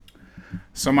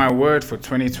So my word for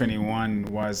 2021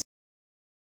 was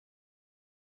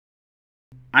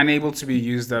unable to be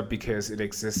used up because it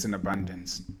exists in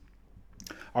abundance.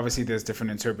 Obviously, there's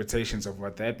different interpretations of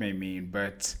what that may mean,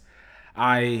 but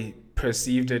I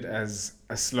perceived it as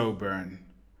a slow burn,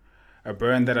 a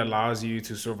burn that allows you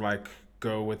to sort of like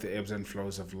go with the ebbs and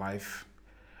flows of life,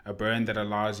 a burn that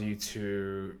allows you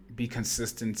to be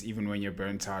consistent even when you're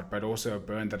burnt out, but also a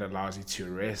burn that allows you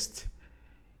to rest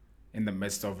in the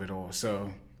midst of it all. So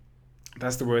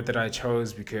that's the word that I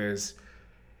chose because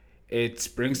it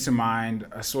brings to mind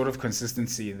a sort of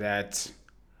consistency that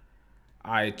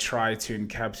I try to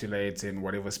encapsulate in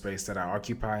whatever space that I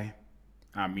occupy,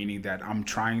 meaning that I'm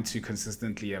trying to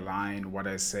consistently align what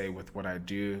I say with what I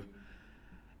do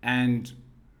and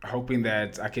hoping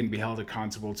that I can be held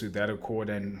accountable to that accord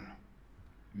and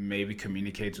maybe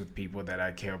communicate with people that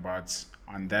I care about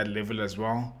on that level as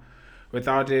well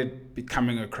without it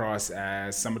coming across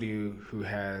as somebody who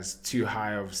has too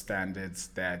high of standards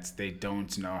that they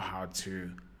don't know how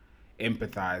to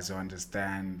empathize or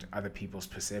understand other people's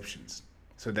perceptions.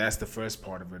 So that's the first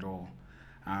part of it all.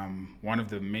 One of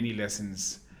the many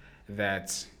lessons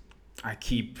that I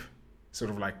keep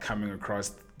sort of like coming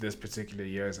across this particular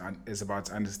year is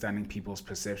about understanding people's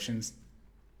perceptions.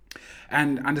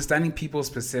 And understanding people's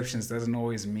perceptions doesn't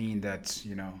always mean that,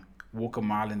 walk a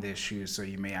mile in their shoes so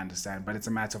you may understand, but it's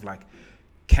a matter of like,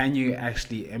 can you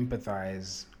actually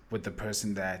empathize with the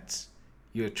person that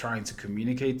you're trying to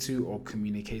communicate to or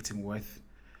communicating with?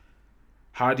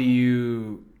 How do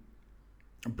you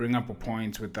bring up a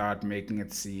point without making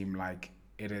it seem like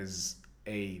it is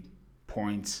a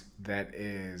point that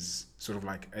is sort of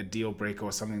like a deal breaker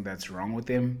or something that's wrong with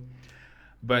them,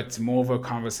 but more of a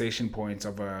conversation point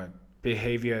of a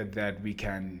behavior that we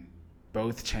can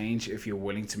both change if you're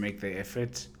willing to make the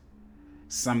effort,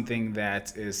 something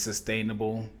that is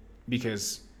sustainable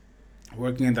because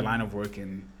working in the line of work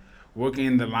and working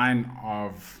in the line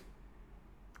of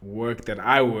work that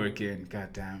I work in,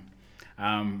 goddamn,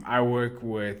 I work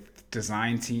with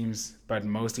design teams, but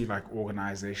mostly like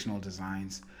organizational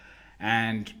designs,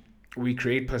 and we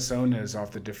create personas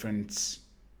of the different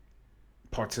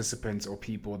participants or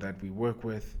people that we work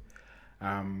with.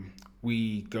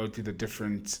 We go through the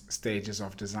different stages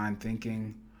of design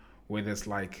thinking, whether it's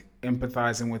like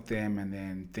empathizing with them and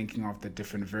then thinking of the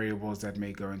different variables that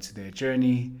may go into their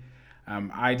journey,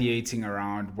 ideating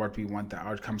around what we want the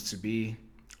outcomes to be.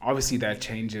 Obviously, that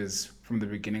changes from the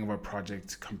beginning of a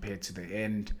project compared to the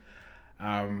end,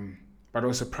 but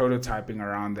also prototyping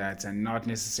around that and not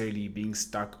necessarily being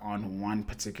stuck on one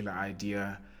particular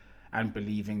idea and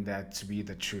believing that to be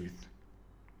the truth.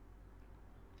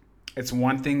 It's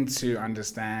one thing to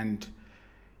understand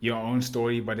your own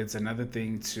story, but it's another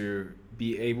thing to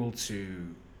be able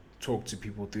to talk to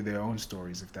people through their own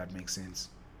stories, if that makes sense.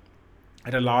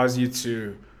 It allows you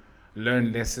to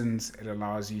learn lessons, it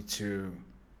allows you to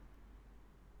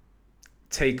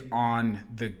take on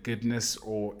the goodness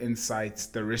or insights,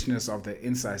 the richness of the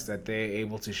insights that they're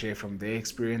able to share from their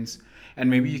experience. And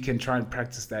maybe you can try and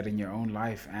practice that in your own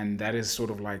life. And that is sort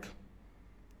of like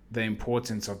the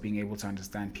importance of being able to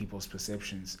understand people's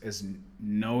perceptions is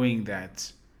knowing that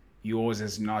yours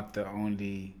is not the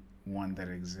only one that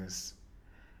exists.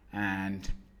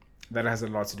 And that has a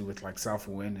lot to do with like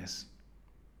self-awareness,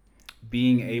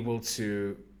 being able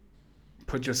to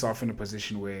put yourself in a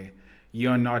position where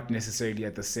you're not necessarily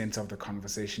at the center of the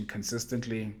conversation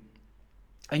consistently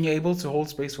and you're able to hold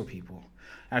space for people.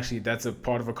 Actually, that's a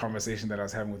part of a conversation that I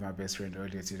was having with my best friend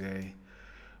earlier today,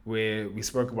 where we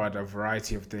spoke about a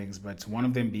variety of things, but one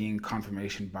of them being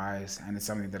confirmation bias, and it's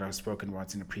something that I've spoken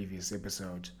about in a previous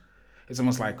episode. It's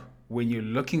almost like when you're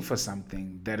looking for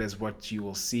something, that is what you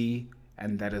will see,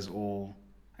 and that is all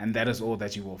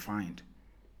that you will find.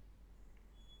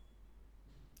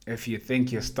 If you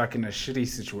think you're stuck in a shitty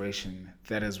situation,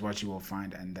 that is what you will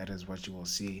find, and that is what you will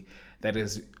see. That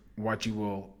is what you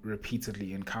will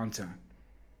repeatedly encounter.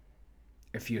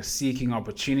 If you're seeking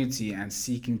opportunity and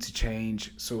seeking to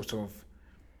change sort of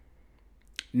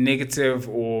negative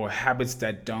or habits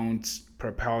that don't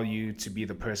propel you to be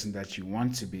the person that you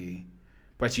want to be,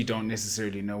 but you don't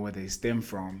necessarily know where they stem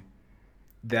from,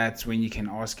 that's when you can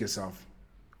ask yourself,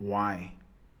 why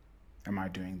am I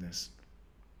doing this?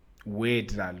 Where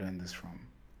did I learn this from?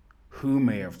 Who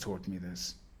may have taught me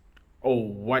this?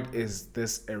 Or what is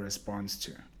this a response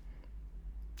to?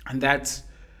 And that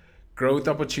growth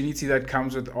opportunity that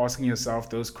comes with asking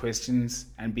yourself those questions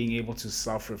and being able to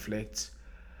self reflect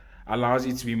allows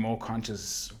you to be more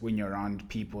conscious when you're around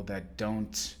people that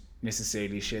don't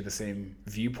necessarily share the same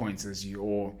viewpoints as you,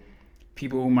 or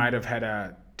people who might have had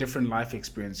a different life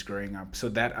experience growing up. So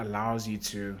that allows you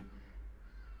to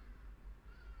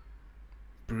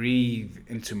breathe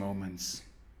into moments.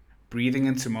 Breathing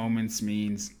into moments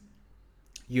means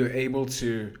you're able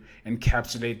to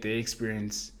encapsulate the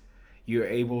experience. You're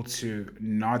able to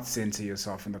not center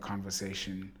yourself in the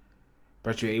conversation,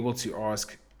 but you're able to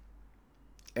ask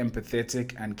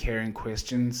empathetic and caring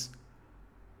questions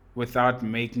without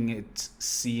making it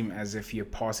seem as if you're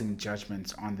passing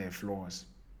judgment on their flaws.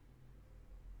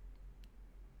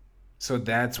 So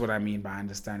that's what I mean by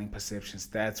understanding perceptions.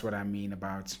 That's what I mean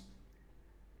about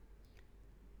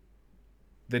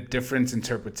the different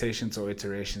interpretations or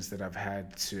iterations that I've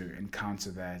had to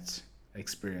encounter that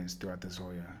experience throughout this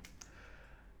whole year.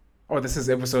 Oh, this is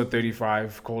episode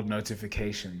 35 called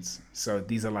Notifications. So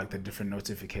these are like the different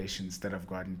notifications that I've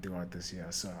gotten throughout this year.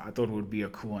 So I thought it would be a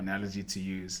cool analogy to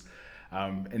use.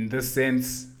 In this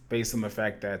sense, based on the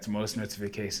fact that most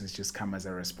notifications just come as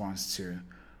a response to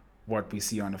what we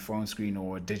see on a phone screen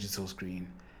or a digital screen,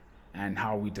 and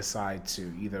how we decide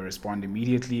to either respond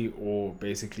immediately or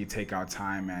basically take our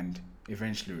time and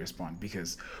eventually respond,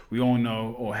 because we all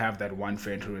know or have that one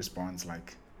friend who responds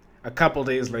like a couple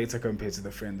days later compared to the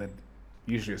friend that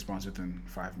usually responds within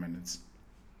 5 minutes.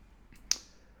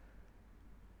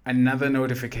 Another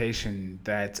notification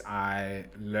that I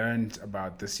learned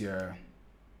about this year,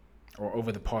 or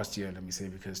over the past year, let me say,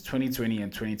 because 2020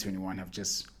 and 2021 have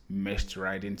just meshed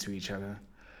right into each other.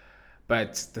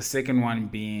 But the second one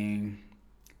being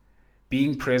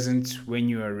present when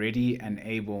you are ready and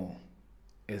able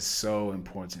is so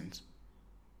important,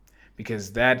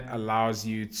 because that allows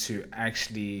you to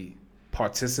actually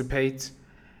participate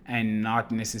and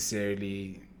not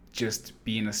necessarily just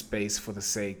be in a space for the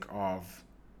sake of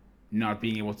not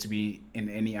being able to be in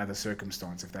any other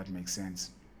circumstance, if that makes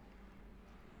sense.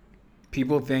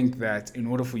 People think that in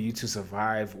order for you to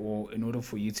survive or in order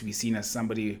for you to be seen as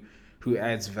somebody who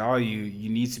adds value, you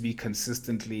need to be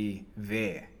consistently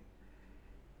there.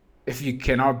 If you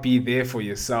cannot be there for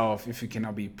yourself, if you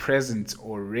cannot be present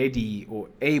or ready or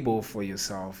able for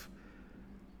yourself,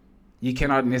 you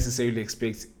cannot necessarily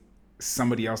expect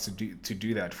somebody else to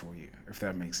do that for you, if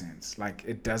that makes sense. Like,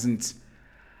 it doesn't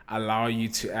allow you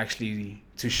to actually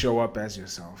to show up as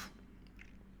yourself,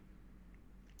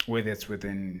 whether it's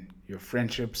within your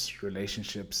friendships,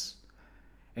 relationships,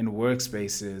 and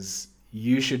workspaces.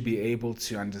 You should be able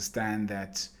to understand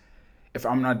that if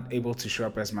I'm not able to show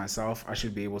up as myself, I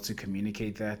should be able to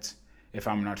communicate that. If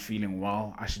I'm not feeling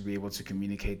well, I should be able to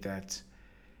communicate that.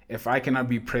 If I cannot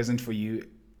be present for you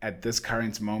at this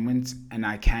current moment, and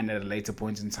I can at a later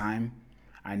point in time,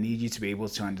 I need you to be able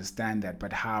to understand that.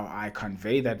 But how I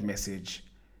convey that message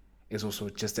is also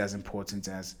just as important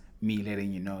as me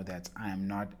letting you know that I am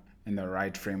not in the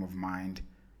right frame of mind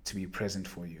to be present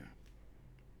for you.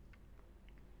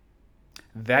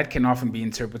 That can often be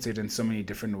interpreted in so many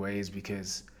different ways,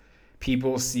 because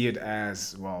people see it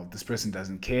as, well, this person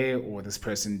doesn't care, or this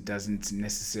person doesn't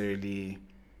necessarily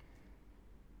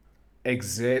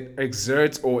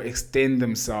exert or extend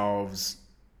themselves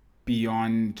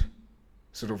beyond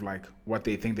sort of like what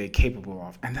they think they're capable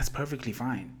of. And that's perfectly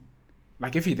fine.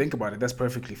 Like, if you think about it, that's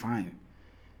perfectly fine.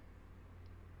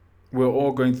 We're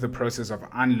all going through the process of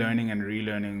unlearning and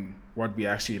relearning what we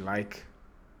actually like,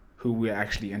 who we're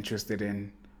actually interested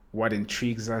in, what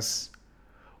intrigues us,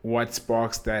 what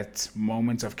sparks that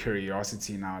moment of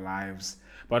curiosity in our lives,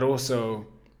 but also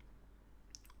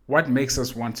what makes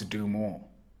us want to do more.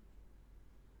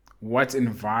 What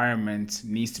environment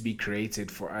needs to be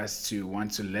created for us to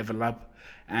want to level up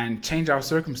and change our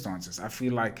circumstances? I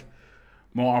feel like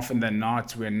more often than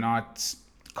not, we're not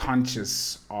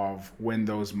conscious of when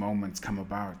those moments come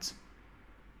about.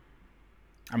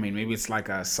 I mean, maybe it's like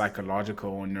a psychological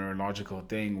or neurological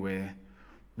thing where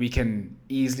we can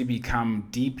easily become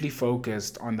deeply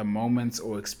focused on the moments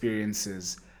or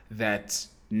experiences that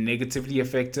negatively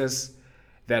affect us,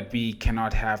 that we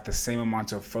cannot have the same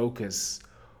amount of focus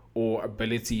or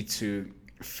ability to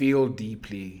feel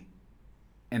deeply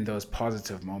in those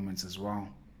positive moments as well.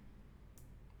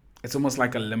 It's almost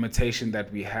like a limitation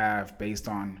that we have based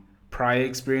on prior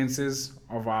experiences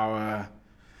of our,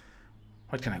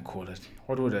 what can I call it?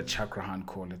 What would a chakrahan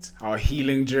call it? Our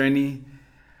healing journey.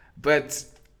 But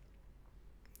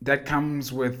that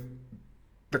comes with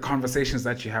the conversations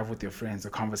that you have with your friends, the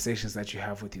conversations that you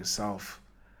have with yourself.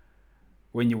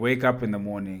 When you wake up in the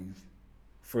morning,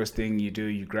 first thing you do,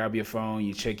 you grab your phone,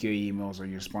 you check your emails, or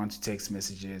you respond to text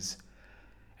messages.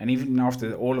 And even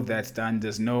after all of that's done,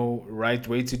 there's no right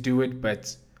way to do it,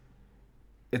 but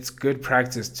it's good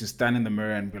practice to stand in the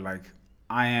mirror and be like,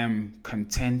 I am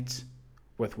content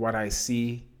with what I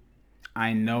see.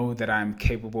 I know that I'm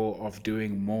capable of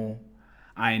doing more.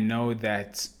 I know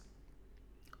that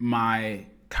my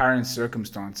current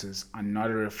circumstances are not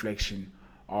a reflection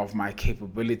of my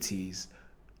capabilities,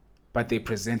 but they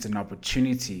present an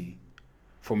opportunity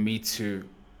for me to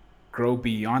grow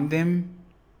beyond them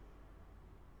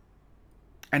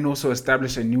and also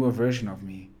establish a newer version of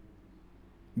me.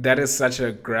 That is such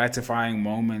a gratifying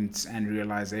moment and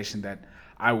realization that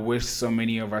I wish so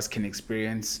many of us can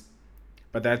experience.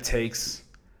 But that takes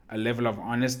a level of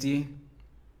honesty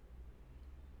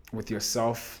with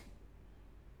yourself,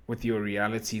 with your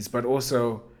realities, but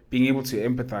also being able to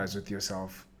empathize with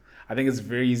yourself. I think it's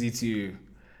very easy to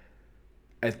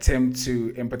attempt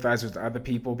to empathize with other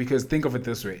people because think of it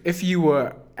this way: if you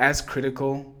were as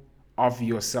critical of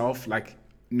yourself, like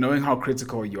knowing how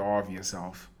critical you are of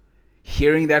yourself,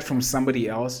 hearing that from somebody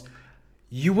else,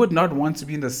 you would not want to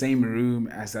be in the same room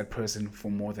as that person for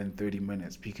more than 30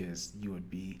 minutes because you would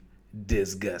be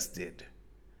disgusted.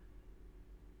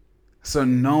 So,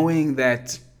 knowing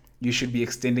that you should be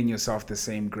extending yourself the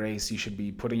same grace, you should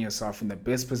be putting yourself in the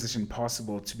best position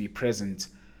possible to be present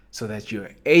so that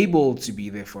you're able to be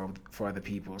there for other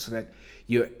people, so that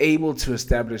you're able to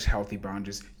establish healthy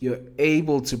boundaries, you're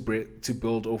able to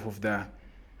build off of the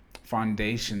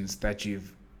foundations that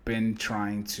you've been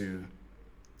trying to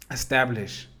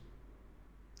establish,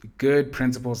 good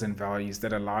principles and values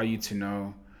that allow you to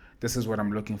know this is what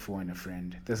I'm looking for in a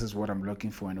friend. This is what I'm looking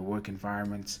for in a work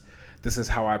environment. This is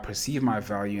how I perceive my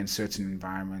value in certain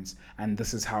environments, and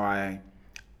this is how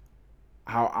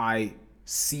I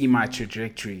see my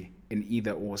trajectory in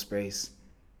either or space.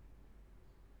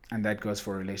 And that goes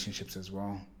for relationships as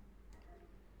well.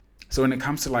 So when it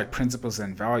comes to like principles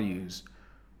and values,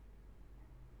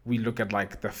 we look at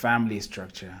like the family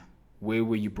structure. Where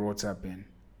were you brought up in?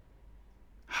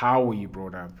 How were you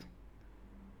brought up?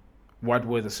 What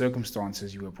were the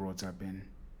circumstances you were brought up in?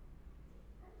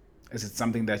 Is it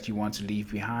something that you want to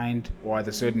leave behind, or are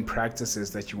there certain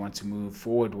practices that you want to move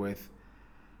forward with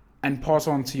and pass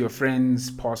on to your friends,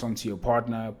 pass on to your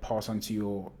partner, pass on to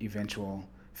your eventual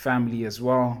family as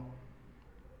well?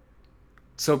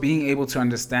 So being able to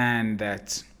understand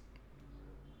that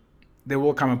there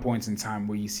will come a point in time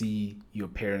where you see your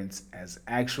parents as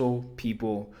actual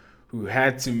people who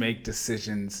had to make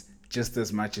decisions just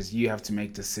as much as you have to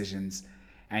make decisions,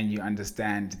 and you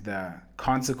understand the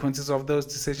consequences of those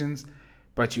decisions,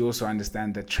 but you also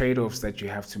understand the trade-offs that you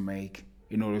have to make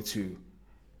in order to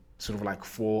sort of like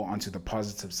fall onto the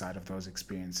positive side of those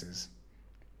experiences.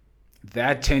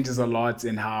 That changes a lot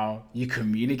in how you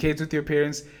communicate with your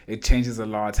parents. It changes a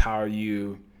lot how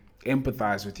you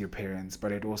empathize with your parents,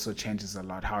 but it also changes a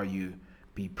lot how you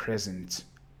be present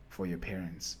for your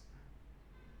parents.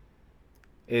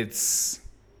 It's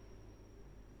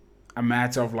a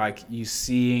matter of like you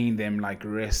seeing them like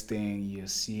resting, you're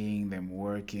seeing them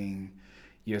working,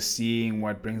 you're seeing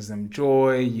what brings them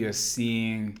joy, you're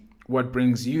seeing what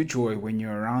brings you joy when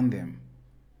you're around them.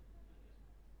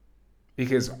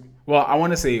 Because, well, I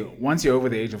want to say once you're over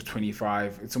the age of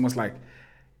 25, it's almost like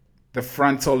the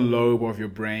frontal lobe of your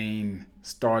brain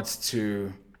starts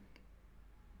to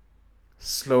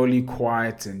slowly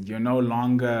quieten. You're no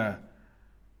longer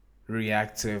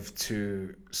reactive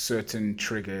to certain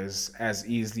triggers as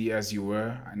easily as you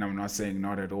were. And I'm not saying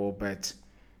not at all, but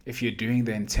if you're doing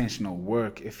the intentional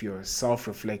work, if you're self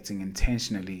reflecting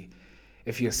intentionally,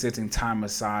 if you're setting time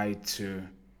aside to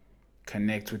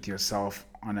connect with yourself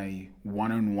on a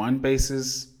one on one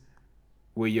basis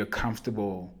where you're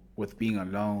comfortable with being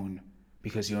alone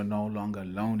because you're no longer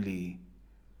lonely,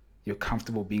 you're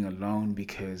comfortable being alone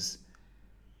because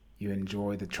you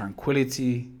enjoy the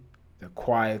tranquility, the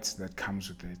quiet that comes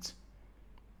with it.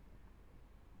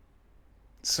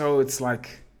 So it's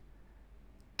like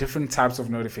different types of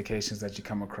notifications that you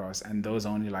come across, and those are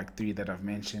only like three that I've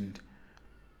mentioned.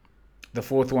 The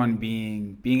fourth one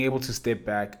being able to step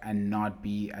back and not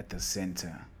be at the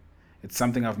center. It's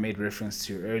something I've made reference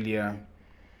to earlier,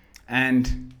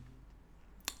 and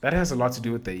that has a lot to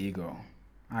do with the ego.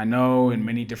 I know in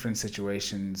many different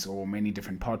situations or many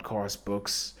different podcasts,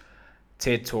 books,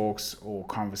 TED Talks, or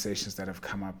conversations that have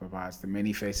come up about the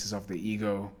many faces of the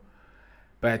ego,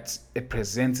 but it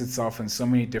presents itself in so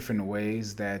many different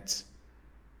ways that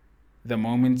the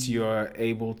moment you're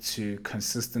able to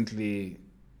consistently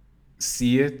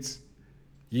see it,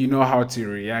 you know how to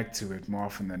react to it more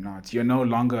often than not. You're no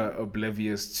longer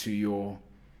oblivious to your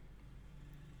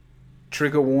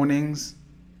trigger warnings,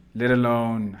 let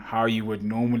alone how you would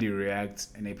normally react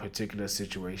in a particular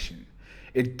situation.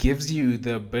 It gives you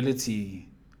the ability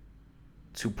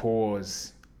to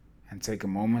pause and take a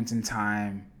moment in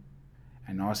time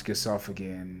and ask yourself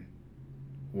again,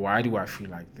 why do I feel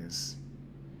like this?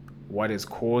 What is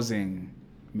causing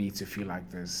me to feel like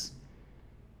this?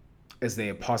 Is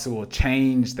there a possible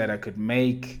change that I could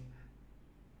make?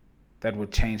 that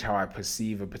would change how I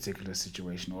perceive a particular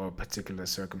situation or a particular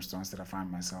circumstance that I find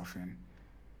myself in.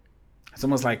 It's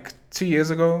almost like 2 years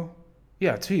ago.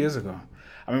 Yeah, 2 years ago.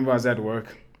 I remember I was at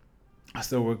work. I was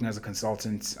still working as a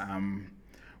consultant,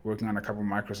 working on a couple of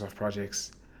Microsoft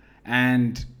projects.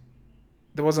 And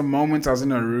there was a moment I was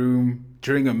in a room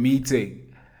during a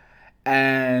meeting.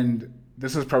 And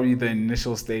this was probably the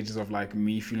initial stages of like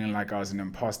me feeling like I was an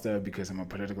imposter because I'm a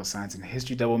political science and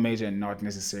history double major and not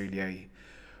necessarily a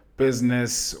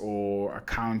business or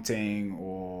accounting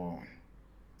or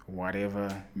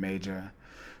whatever major.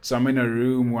 So I'm in a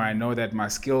room where I know that my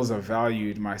skills are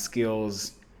valued, my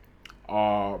skills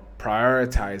are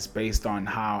prioritized based on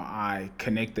how I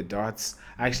connect the dots.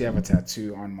 I actually have a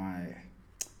tattoo on my,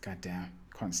 goddamn,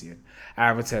 can't see it. I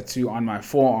have a tattoo on my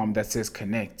forearm that says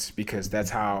connect because that's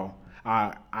how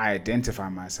I identify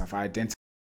myself. I did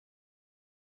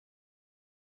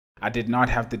not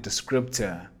have the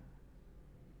descriptor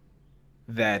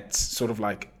that sort of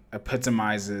like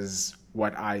epitomizes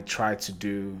what I try to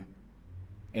do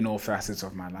in all facets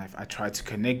of my life. I try to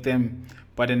connect them,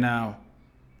 but in a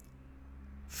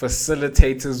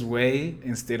facilitator's way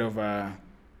instead of a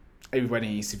everybody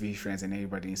needs to be friends and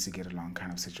everybody needs to get along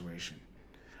kind of situation.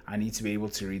 I need to be able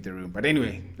to read the room. But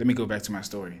anyway, let me go back to my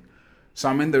story. So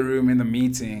I'm in the room in the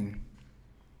meeting,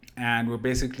 and we're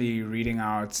basically reading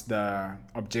out the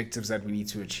objectives that we need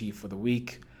to achieve for the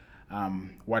week.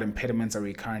 What impediments are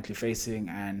we currently facing,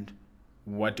 and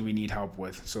what do we need help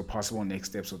with? So possible next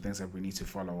steps or things that we need to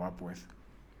follow up with.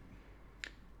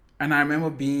 And I remember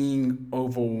being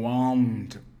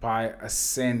overwhelmed by a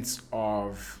sense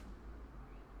of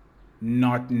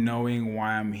not knowing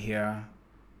why I'm here,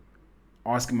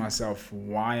 asking myself,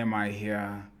 why am I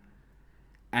here?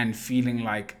 And feeling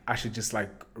like I should just like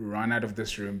run out of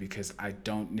this room because I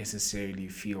don't necessarily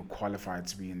feel qualified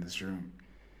to be in this room.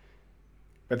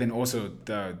 But then also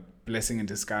the blessing in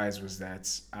disguise was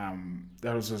that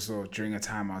that was also during a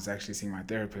time I was actually seeing my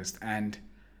therapist, and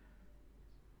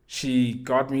she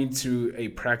got me to a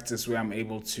practice where I'm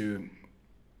able to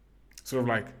sort of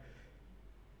like,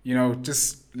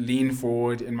 just lean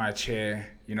forward in my chair,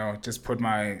 just put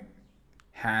my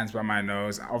hands by my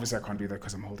nose. Obviously, I can't do that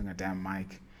because I'm holding a damn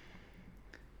mic.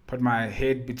 Put my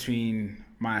head between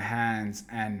my hands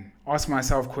and ask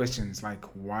myself questions like,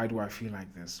 why do I feel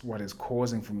like this? What is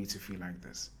causing for me to feel like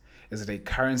this? Is it a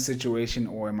current situation,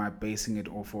 or am I basing it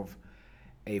off of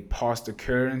a past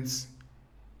occurrence?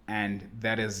 And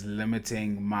that is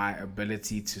limiting my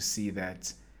ability to see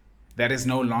that that is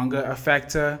no longer a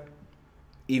factor,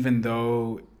 even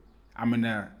though I'm in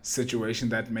a situation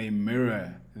that may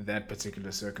mirror that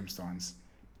particular circumstance.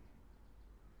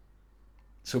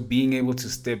 So being able to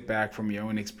step back from your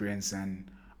own experience and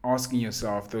asking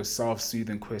yourself those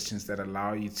self-soothing questions that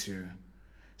allow you to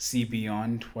see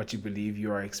beyond what you believe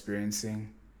you are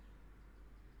experiencing,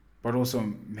 but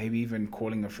also maybe even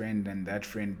calling a friend and that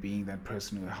friend being that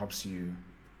person who helps you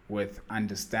with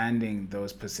understanding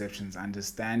those perceptions,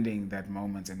 understanding that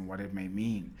moment and what it may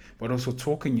mean, but also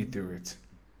talking you through it.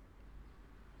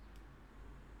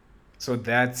 So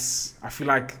I feel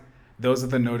like those are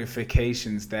the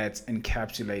notifications that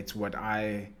encapsulate what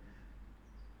I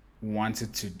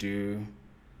wanted to do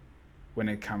when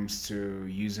it comes to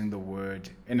using the word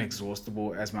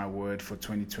inexhaustible as my word for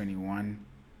 2021.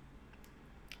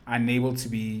 Unable to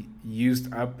be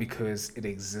used up because it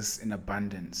exists in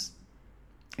abundance.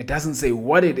 It doesn't say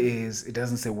what it is, it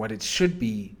doesn't say what it should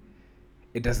be,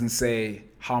 it doesn't say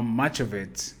how much of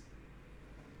it,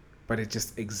 but it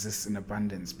just exists in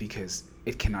abundance because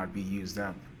it cannot be used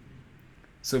up.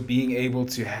 So being able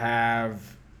to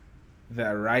have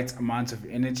the right amount of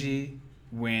energy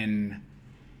when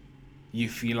you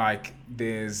feel like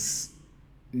there's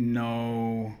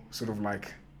no sort of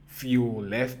like fuel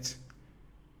left,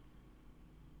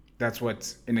 that's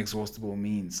what inexhaustible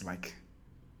means. Like,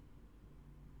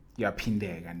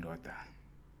 yaphindeka ndoda.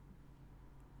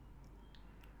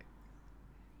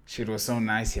 Shit was so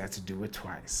nice you had to do it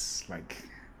twice. Like,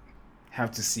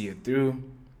 have to see it through.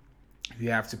 You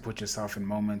have to put yourself in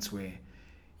moments where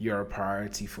you're a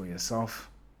priority for yourself.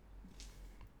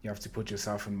 You have to put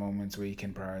yourself in moments where you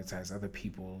can prioritize other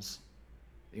people's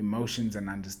emotions and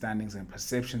understandings and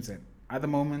perceptions at other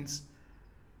moments.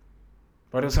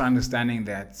 But also understanding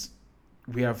that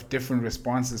we have different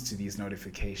responses to these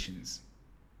notifications.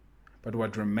 But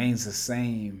what remains the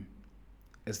same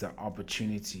is the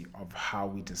opportunity of how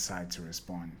we decide to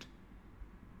respond.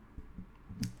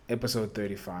 Episode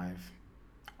 35,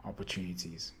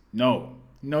 opportunities. No,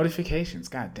 notifications,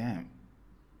 god damn.